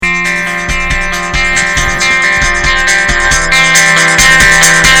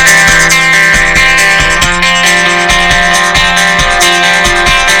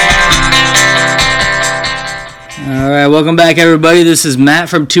Welcome back, everybody. This is Matt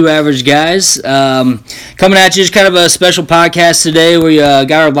from Two Average Guys. Coming at you, just kind of a special podcast today. We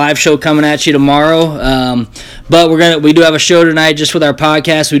got our live show coming at you tomorrow. But we do have a show tonight just with our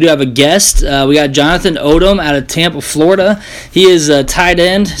podcast. We do have a guest. We got Jonathan Odom out of Tampa, Florida. He is a tight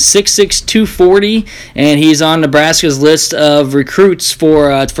end, 6'6", 240, and he's on Nebraska's list of recruits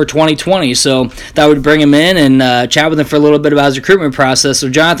for 2020. So thought we'd bring him in and chat with him for a little bit about his recruitment process. So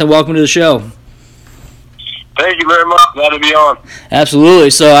Jonathan, welcome to the show. Thank you very much. Glad to be on. Absolutely.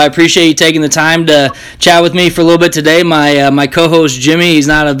 So I appreciate you taking the time to chat with me for a little bit today. My co-host Jimmy, he's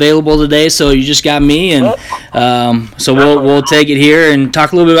not available today, so you just got me, and so we'll take it here and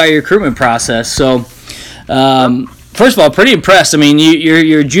talk a little bit about your recruitment process. So first of all, pretty impressed. I mean,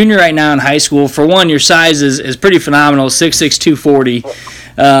 you're a junior right now in high school. For one, your size is pretty phenomenal, 6'6", 240,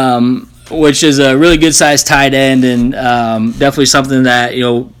 which is a really good size tight end, and definitely something that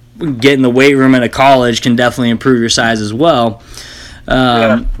getting the weight room at a college can definitely improve your size as well.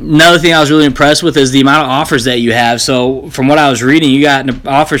 Another thing I was really impressed with is the amount of offers that you have. So from what I was reading, you got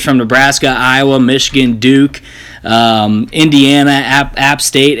offers from Nebraska, Iowa, Michigan, Duke, Indiana, App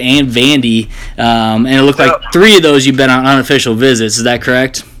State, and Vandy. And it looked like 3 of those you've been on unofficial visits. Is that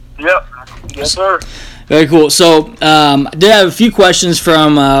correct? Yep. Yes, sir. Very cool. So I did have a few questions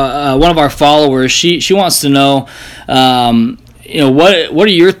from one of our followers. She wants to know what are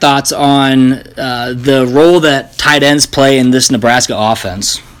your thoughts on the role that tight ends play in this Nebraska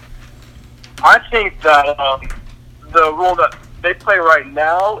offense? I think that the role that they play right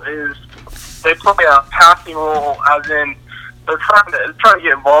now is they play a passing role, as in they're trying to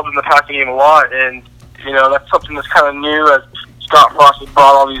get involved in the passing game a lot, and that's something that's kind of new, as Scott Frost has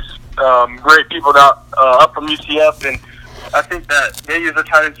brought all these great people up from UCF, and I think that they use the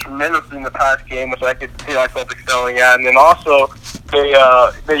tight ends tremendously in the pass game, which I could see myself excelling at. And then also,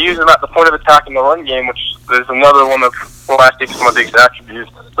 they use them at the point of attack in the run game, which is another one of what I think is one of the biggest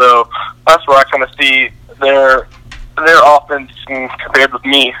attributes. So that's where I kind of see their offense compared with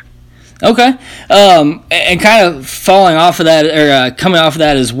me. Okay. And kind of following off of that, or coming off of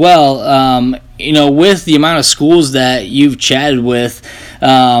that as well, with the amount of schools that you've chatted with,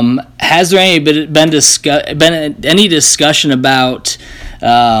 has there been any discussion about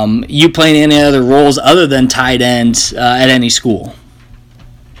you playing any other roles other than tight end at any school?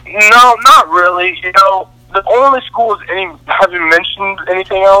 No, not really. The only schools haven't mentioned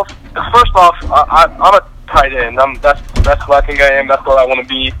anything else. First off, I'm a tight end. That's what I think I am. That's what I want to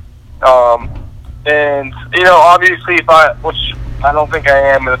be. And obviously, which I don't think I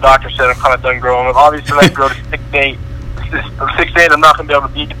am, and the doctor said I'm kind of done growing up. Obviously, when I grow to 6'8", I'm not going to be able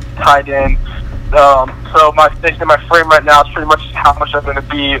to be tight end. So they say my frame right now is pretty much how much I'm going to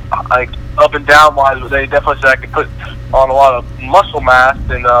be, like, up and down wise. But they definitely said I could put on a lot of muscle mass,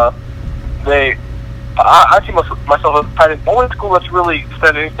 and I see myself as tight end. The only school that's really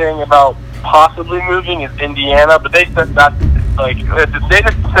said anything about possibly moving is Indiana, but they said that. They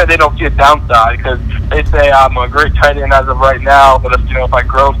just said they don't see a downside, because they say I'm a great tight end as of right now, but if I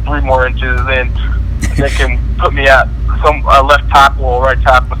grow 3 more inches, then they can put me at some left tackle or right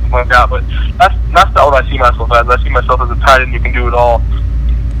tackle, something like that. But that's not what I see myself as. I see myself as a tight end who can do it all.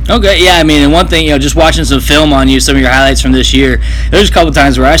 Okay, yeah, I mean, and one thing, just watching some film on you, some of your highlights from this year, there's a couple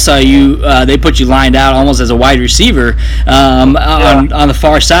times where I saw you, they put you lined out almost as a wide receiver on the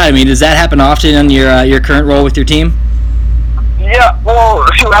far side. I mean, does that happen often in your current role with your team? Yeah, well,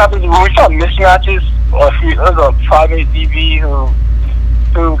 see what happens when we saw mismatches. There's a 5'8" DB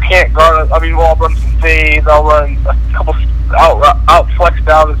who can't guard. I'll run some fades. I'll run a couple out flexed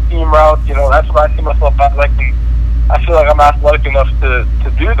out as seam routes. That's what I see myself as. I feel like I'm athletic enough to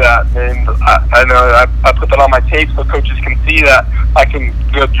do that, and I know I put that on my tape so coaches can see that I can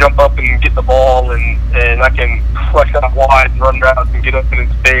go jump up and get the ball, and I can flex out wide and run routes and get up in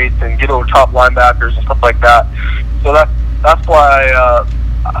space and get over top linebackers and stuff like that. So that's why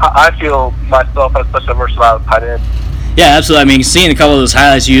I feel myself as such a versatile tight end. Yeah, absolutely. I mean, seeing a couple of those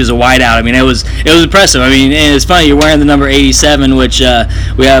highlights you use a wideout, I mean, it was impressive. I mean, and it's funny, you're wearing the number 87, which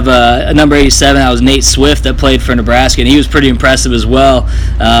we have a number 87. That was Nate Swift that played for Nebraska, and he was pretty impressive as well.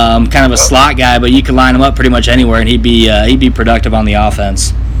 Kind of a slot guy, but you could line him up pretty much anywhere, and he'd be productive on the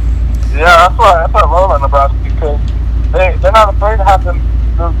offense. Yeah, that's what I love about Nebraska, because they're not afraid to have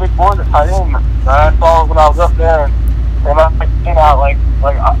those big boys at tight end. I saw it when I was up there, and I came out like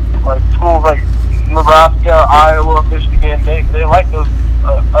schools like Nebraska, Iowa, Michigan. They like those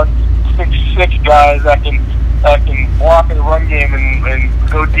 6'6" guys that can block in the run game and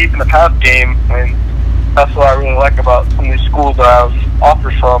go deep in the pass game, and that's what I really like about some of these schools that I have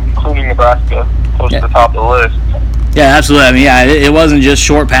offers from, including Nebraska, close to the top of the list. Yeah, absolutely. I mean, yeah, it wasn't just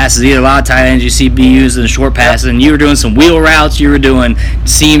short passes either. A lot of tight ends you see be used in short passes, and you were doing some wheel routes. You were doing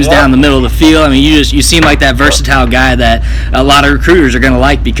seams down the middle of the field. I mean, you seem like that versatile guy that a lot of recruiters are going to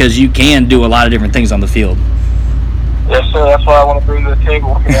like because you can do a lot of different things on the field. Yes, sir. That's what I want to bring to the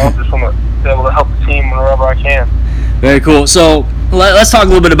table. You know, just want to be able to help the team wherever I can. Very cool. So let's talk a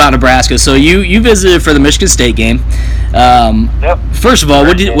little bit about Nebraska. So you visited for the Michigan State game. Yep. First of all,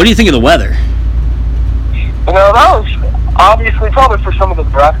 what do you think of the weather? You know, that was obviously probably for some of the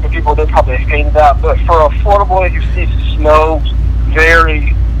Nebraska people, they probably hated that. But for a Florida boy who sees snow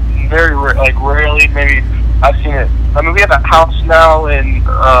very, very rarely, maybe I've seen it. I mean, we have a house now in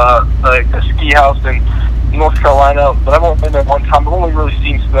like a ski house in North Carolina, but I've only been there one time. I've only really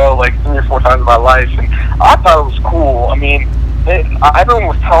seen snow like 3 or 4 times in my life, and I thought it was cool. I mean, everyone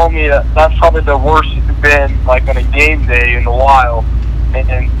was telling me that that's probably the worst it's been like on a game day in a while. And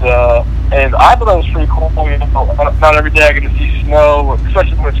I thought that was pretty cool. You know, not every day I get to see snow,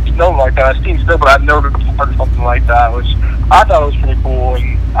 especially when it's snowing like that. I've seen snow, but I've never been a part of something like that, which I thought was pretty cool,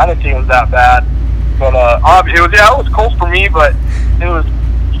 and I didn't think it was that bad. But it was cold for me, but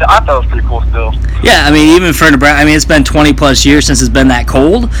I thought it was pretty cool still. Yeah, I mean, even for Nebraska, I mean, it's been 20-plus years since it's been that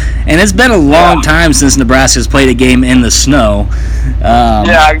cold, and it's been a long time since Nebraska's played a game in the snow.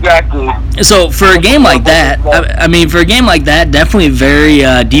 Yeah, exactly. So for a game like that, I mean, for a game like that, definitely very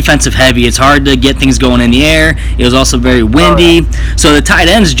defensive heavy. It's hard to get things going in the air. It was also very windy. So the tight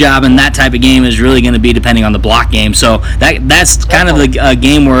end's job in that type of game is really going to be depending on the block game. So that's kind of the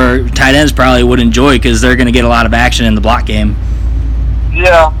game where tight ends probably would enjoy because they're going to get a lot of action in the block game.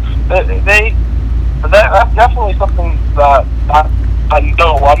 Yeah, that's definitely something that I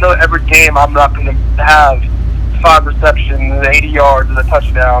know. I know every game I'm not going to have 5 receptions, 80 yards, and a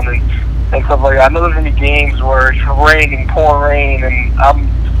touchdown, and stuff like that. I know there's going to be games where it's raining, pouring rain, and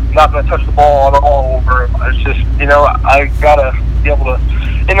I'm not going to touch the ball at all over it. It's just, you know, I got to be able to,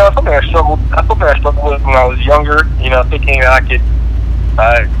 you know, something I struggled with when I was younger, you know, thinking that I could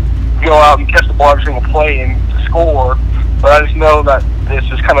go out and catch the ball every single play and score. But I just know that it's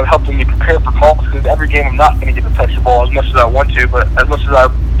just kind of helping me prepare for calls because every game I'm not going to get to touch the ball as much as I want to, but as much as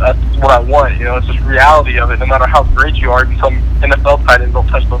that's what I want. You know, it's just reality of it. No matter how great you are, some NFL tight ends don't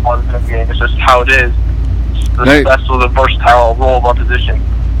touch the ball in the game. It's just how it is. That's the versatile role of our position.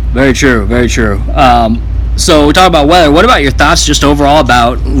 Very true. Very true. So we talk about weather. What about your thoughts just overall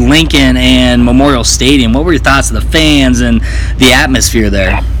about Lincoln and Memorial Stadium? What were your thoughts of the fans and the atmosphere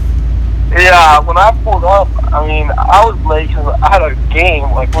there? Yeah, when I pulled up, I mean, I was late because I had a game.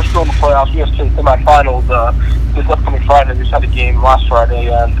 Like, we're still in the playoffs. We have to semifinals this upcoming Friday. We just had a game last Friday,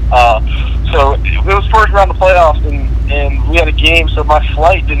 and so it was first round of the playoffs, and we had a game. So my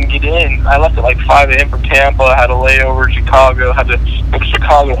flight didn't get in. I left at like 5 a.m. from Tampa. I had a layover in Chicago. Had to go to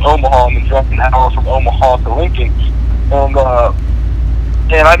Chicago, Omaha, and then drive an hour from Omaha to Lincoln.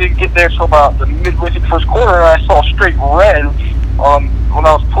 And I didn't get there till about the midway through the first quarter, and I saw straight red when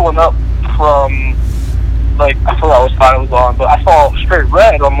I was pulling up from, like, I forgot what side it was on, but I saw straight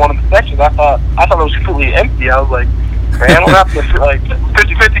red on one of the sections. I thought it was completely empty. I was like, man, what happened to, like,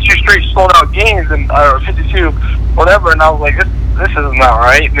 52 straight sold-out games, or 52, whatever, and I was like, this isn't not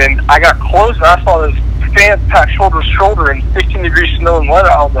right. And then I got closer, and I saw this fans packed shoulder to shoulder in 16-degree snow and weather.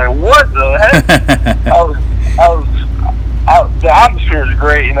 I was like, what the heck? The atmosphere is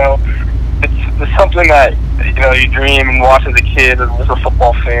great, you know. It's something that, you know, you dream and watch as a kid and as a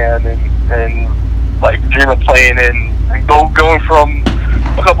football fan and like dream of playing in, and going from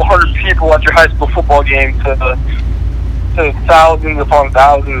a couple hundred people at your high school football game to thousands upon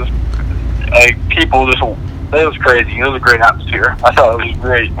thousands of people. It was crazy. It was a great atmosphere. I thought it was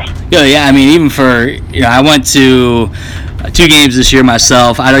great. Yeah, I mean, even for, you know, I went to 2 games this year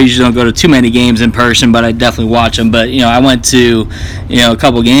myself. I usually don't go to too many games in person, but I definitely watch them. But, you know, I went to, you know, a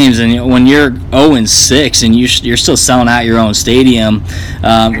couple games, and, you know, when you're 0-6 and you're still selling out your own stadium,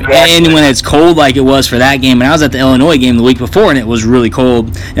 exactly. And when it's cold like it was for that game, and I was at the Illinois game the week before, and it was really cold,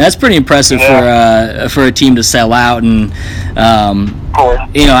 and that's pretty impressive for a team to sell out. And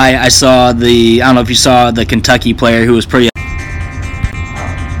you know, I saw I don't know if you saw the Kentucky player who was pretty.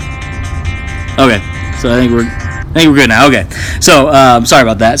 Okay, so I think we're good now. Okay, so sorry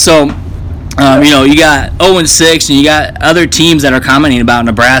about that. So, you know, you got 0-6, and you got other teams that are commenting about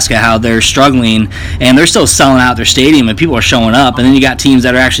Nebraska, how they're struggling, and they're still selling out their stadium, and people are showing up. And then you got teams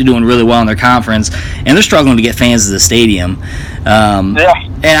that are actually doing really well in their conference, and they're struggling to get fans to the stadium. And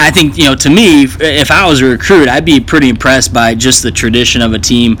I think, you know, to me, if I was a recruit, I'd be pretty impressed by just the tradition of a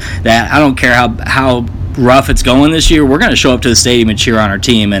team that I don't care how rough it's going this year, we're going to show up to the stadium and cheer on our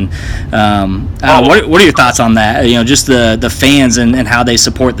team. And what are your thoughts on that? You know, just the fans and how they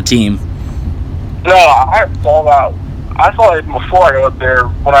support the team. No, I saw that I saw it before I go up there.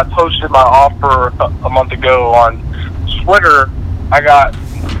 When I posted my offer a month ago on Twitter, I got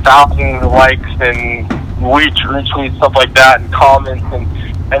thousands of likes and retweets, stuff like that, and comments, and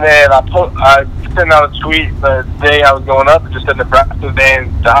then I sent out a tweet the day I was going up, and just said Nebraska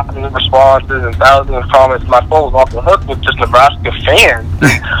fans, thousands of responses and thousands of comments. My phone was off the hook with just Nebraska fans.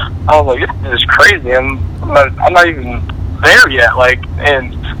 I was like, this is crazy. I'm not even there yet. Like,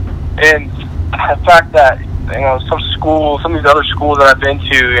 and the fact that, you know, some of these other schools that I've been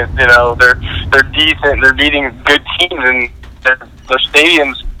to, you know, they're decent, they're beating good teams, and their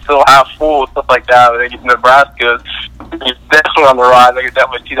stadiums still half full and stuff like that. They get Nebraska is definitely on the rise. I could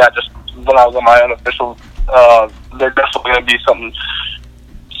definitely see that just when I was on my unofficial. They're definitely going to be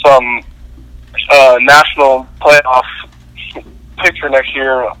some national playoff picture next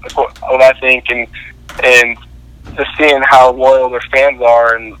year, what I think, and just seeing how loyal their fans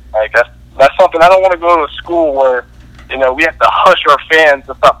are, and like that's something. I don't want to go to a school where, you know, we have to hush our fans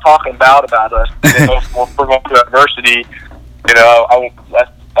to stop talking bad about us. You know, if we're going through adversity, you know,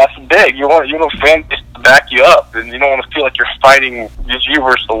 that's big. You want fans to back you up, and you don't want to feel like you're fighting just you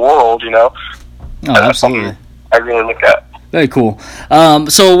versus the world. You know, oh, absolutely. I really look at. Very cool.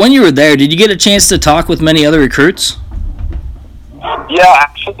 So when you were there, did you get a chance to talk with many other recruits? Yeah,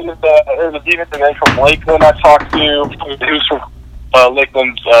 actually, there's a defensive end from Lakeland I talked to. He was from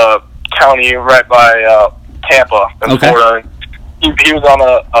Lakeland County, right by Tampa in Florida. He was on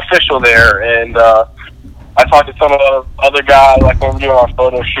an official there, and I talked to some of the other guys, like when we were doing our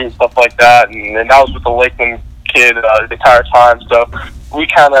photo shoot, stuff like that, and that was with the Lakeland kid the entire time. So we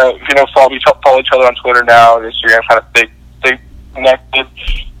kind of, you know, follow each other on Twitter now and Instagram, kind of stay connected.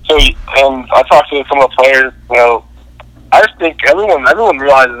 So, and I talked to some of the players. You know, I just think everyone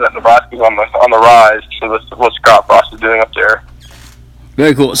realizes that Nebraska's on the rise. So that's what Scott Frost is doing up there.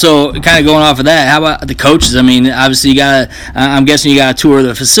 Very cool. So, kind of going off of that, how about the coaches? I mean, obviously, I'm guessing you got to tour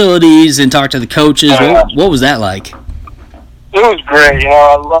the facilities and talk to the coaches. What was that like? It was great. You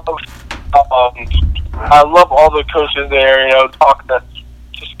know, I love all the coaches there. You know, talking to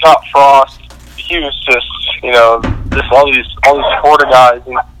Scott Frost, he was just, you know, just all these Florida guys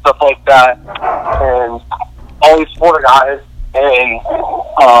and stuff like that, and all these Florida guys, and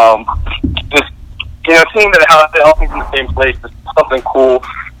just, you know, seeing that they all come from the same place is something cool,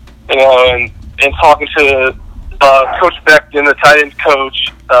 you know, and talking to Coach Beckton, the tight end coach,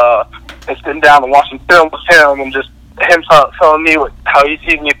 and sitting down and watching film with him, and just him telling me how he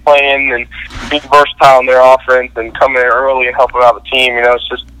sees me playing and being versatile in their offense and coming in early and helping out the team. You know, it's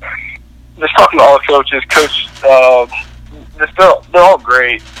just talking to all the coaches. They're all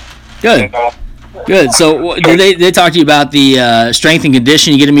great. Good. You know? Good. So, did they talk to you about the strength and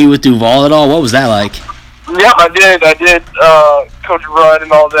conditioning? You get to meet with Duval at all? What was that like? Yeah, I did. Coach Rudd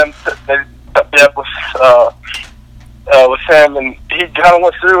and all of them, they set me up with him, and he kind of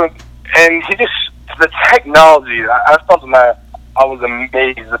went through, and he just, the technology, that's something that I was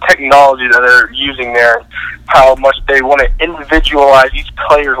amazed. The technology that they're using there, how much they want to individualize each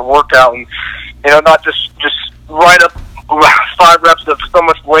player's workout, and, you know, not just write up 5 reps of so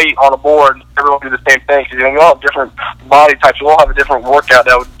much weight on a board and everyone do the same thing. Because, you know, we all have different body types. We all have a different workout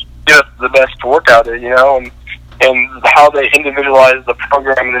that would get us the best workout, you know, and how they individualize the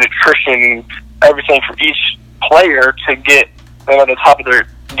program and the nutrition, everything for each player to get them at the top of their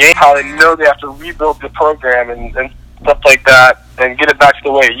game, how they know they have to rebuild the program and stuff like that and get it back to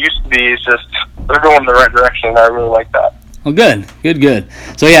the way it used to be. It's just, they're going in the right direction, and I really like that. Well, good.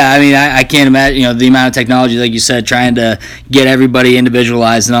 So, yeah, I mean, I can't imagine, you know, the amount of technology, like you said, trying to get everybody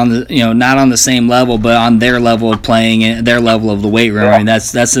individualized and on the, you know, not on the same level, but on their level of playing and their level of the weight room. Yeah. I mean,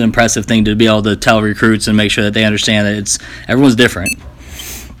 that's an impressive thing to be able to tell recruits and make sure that they understand that everyone's different.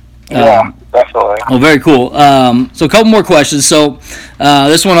 Yeah, definitely. Well, very cool. So a couple more questions. So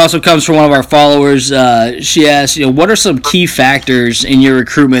this one also comes from one of our followers. She asked, you know, what are some key factors in your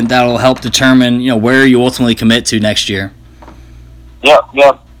recruitment that will help determine, you know, where you ultimately commit to next year?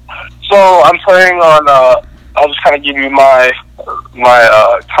 Yep. So I'm planning on, I'll just kind of give you my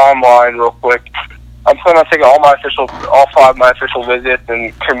timeline real quick. I'm planning on taking all 5 of my official visits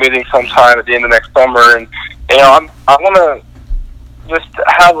and committing sometime at the end of next summer. And, you know, I want to just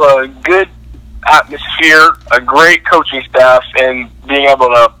have a good atmosphere, a great coaching staff, and being able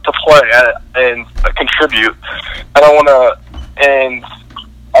to play and contribute. I don't want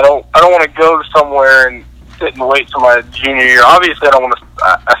to go to somewhere and sit and wait till my junior year. Obviously, I don't want to.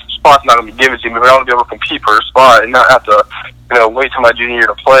 A spot's not going to be given to me, but I want to be able to compete for a spot and not have to, you know, wait till my junior year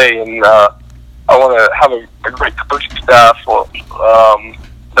to play. And I want to have a great coaching staff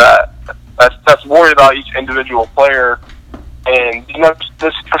that's worried about each individual player and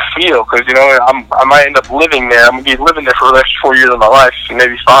just to feel, because I might end up living there. I'm gonna be living there for the next 4 years of my life,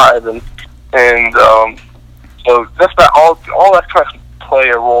 maybe 5, and so just that all that kind of play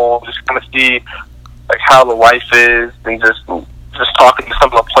a role. Just kind of see like how the life is, and just talking to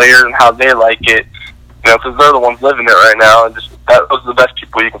some of the players and how they like it. Because they're the ones living it right now, and those are the best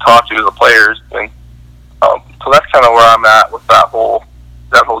people you can talk to, the players, and so that's kind of where I'm at with that whole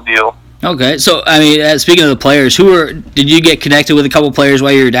deal. Okay, so I mean, speaking of the players, did you get connected with a couple players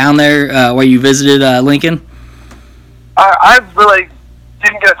while you were down there, while you visited Lincoln? I really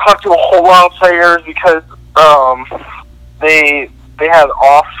didn't get to talk to a whole lot of players because they had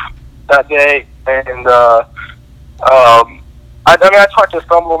off that day, and I talked to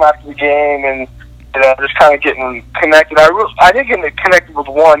some of them after the game, and just kind of getting connected. I did get connected with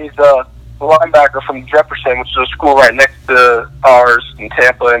one. He's a linebacker from Jefferson, which is a school right next to ours in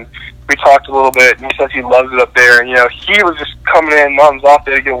Tampa, and we talked a little bit, and he says he loves it up there. And he was just coming in on his off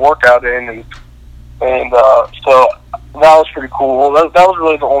day to get a workout in, and so that was pretty cool. That was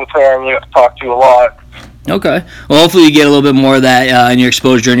really the only player I really got to talk to a lot. Okay. Well, hopefully you get a little bit more of that in your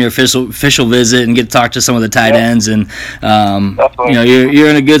exposure during your official visit, and get to talk to some of the tight ends. And you're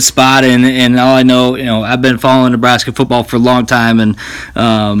in a good spot. And all I know, I've been following Nebraska football for a long time, and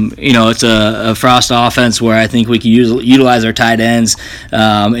it's a Frost offense where I think we can utilize our tight ends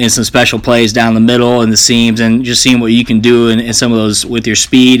in some special plays down the middle and the seams, and just seeing what you can do in some of those with your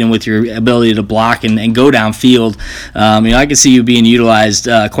speed and with your ability to block and go downfield. I can see you being utilized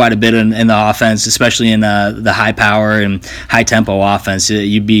quite a bit in the offense, especially in the high power and high tempo offense.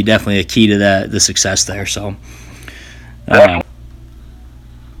 You'd be definitely a key to the success there. So, all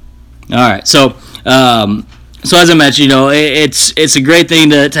right. So as I mentioned, it's a great thing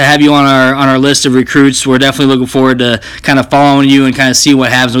to have you on our list of recruits. We're definitely looking forward to kind of following you and kind of see what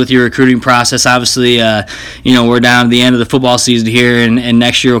happens with your recruiting process. Obviously, we're down to the end of the football season here, and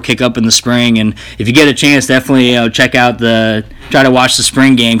next year will kick up in the spring. And if you get a chance, definitely try to watch the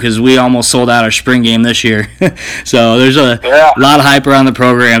spring game, because we almost sold out our spring game this year. So there's a lot of hype around the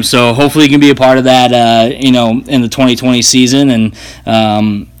program. So hopefully you can be a part of that, in the 2020 season.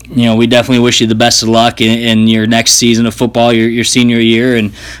 And we definitely wish you the best of luck in your next season of football, your senior year,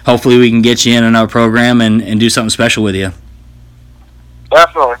 and hopefully we can get you in our program and do something special with you.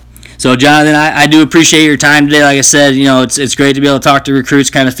 Definitely. So, Jonathan, I do appreciate your time today. Like I said, it's great to be able to talk to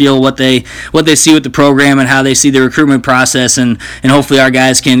recruits, kind of feel what they see with the program and how they see the recruitment process, and hopefully our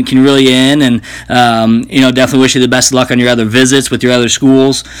guys can reel you in, and definitely wish you the best of luck on your other visits with your other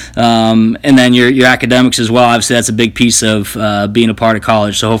schools, and then your academics as well. Obviously, that's a big piece of being a part of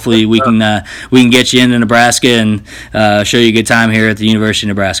college. So hopefully we can get you into Nebraska and show you a good time here at the University of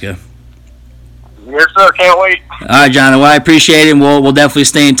Nebraska. Yes, sir. Can't wait. All right, John. Well, I appreciate it, and we'll definitely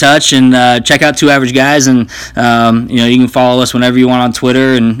stay in touch, and check out Two Average Guys, and you can follow us whenever you want on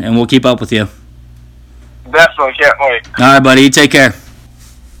Twitter, and we'll keep up with you. Definitely. Can't wait. All right, buddy. You take care.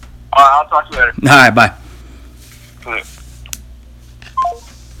 All right. I'll talk to you later. All right. Bye.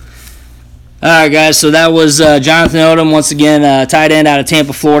 All right, guys, so that was Jonathan Odom, once again, tight end out of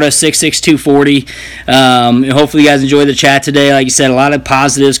Tampa, Florida, 6'6", 240. Hopefully you guys enjoyed the chat today. Like you said, a lot of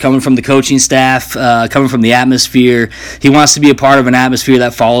positives coming from the coaching staff, coming from the atmosphere. He wants to be a part of an atmosphere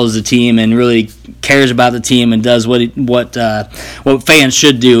that follows the team and really cares about the team and does what fans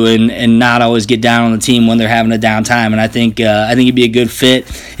should do, and not always get down on the team when they're having a downtime. And I think he'd be a good fit.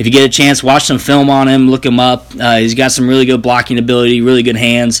 If you get a chance, watch some film on him, look him up. He's got some really good blocking ability, really good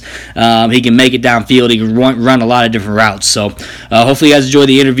hands. He can make it downfield. He can run a lot of different routes. So hopefully you guys enjoy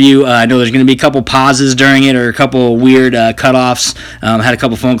the interview. I know there's going to be a couple pauses during it, or a couple weird cutoffs. Had a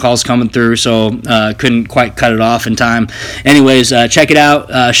couple phone calls coming through, so couldn't quite cut it off in time. Anyways, check it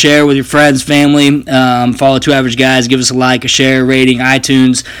out. Share with your friends, family. Follow Two Average Guys. Give us a like, a share, rating,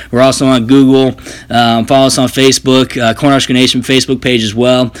 iTunes. We're also on Google. Follow us on Facebook, Cornhusker Nation Facebook page as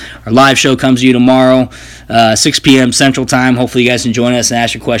well. Our live show comes to you tomorrow, 6 p.m. Central Time. Hopefully you guys can join us and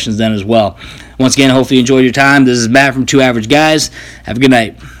ask your questions then as well. Once again, hopefully you enjoyed your time. This is Matt from Two Average Guys. Have a good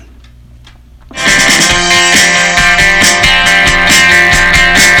night.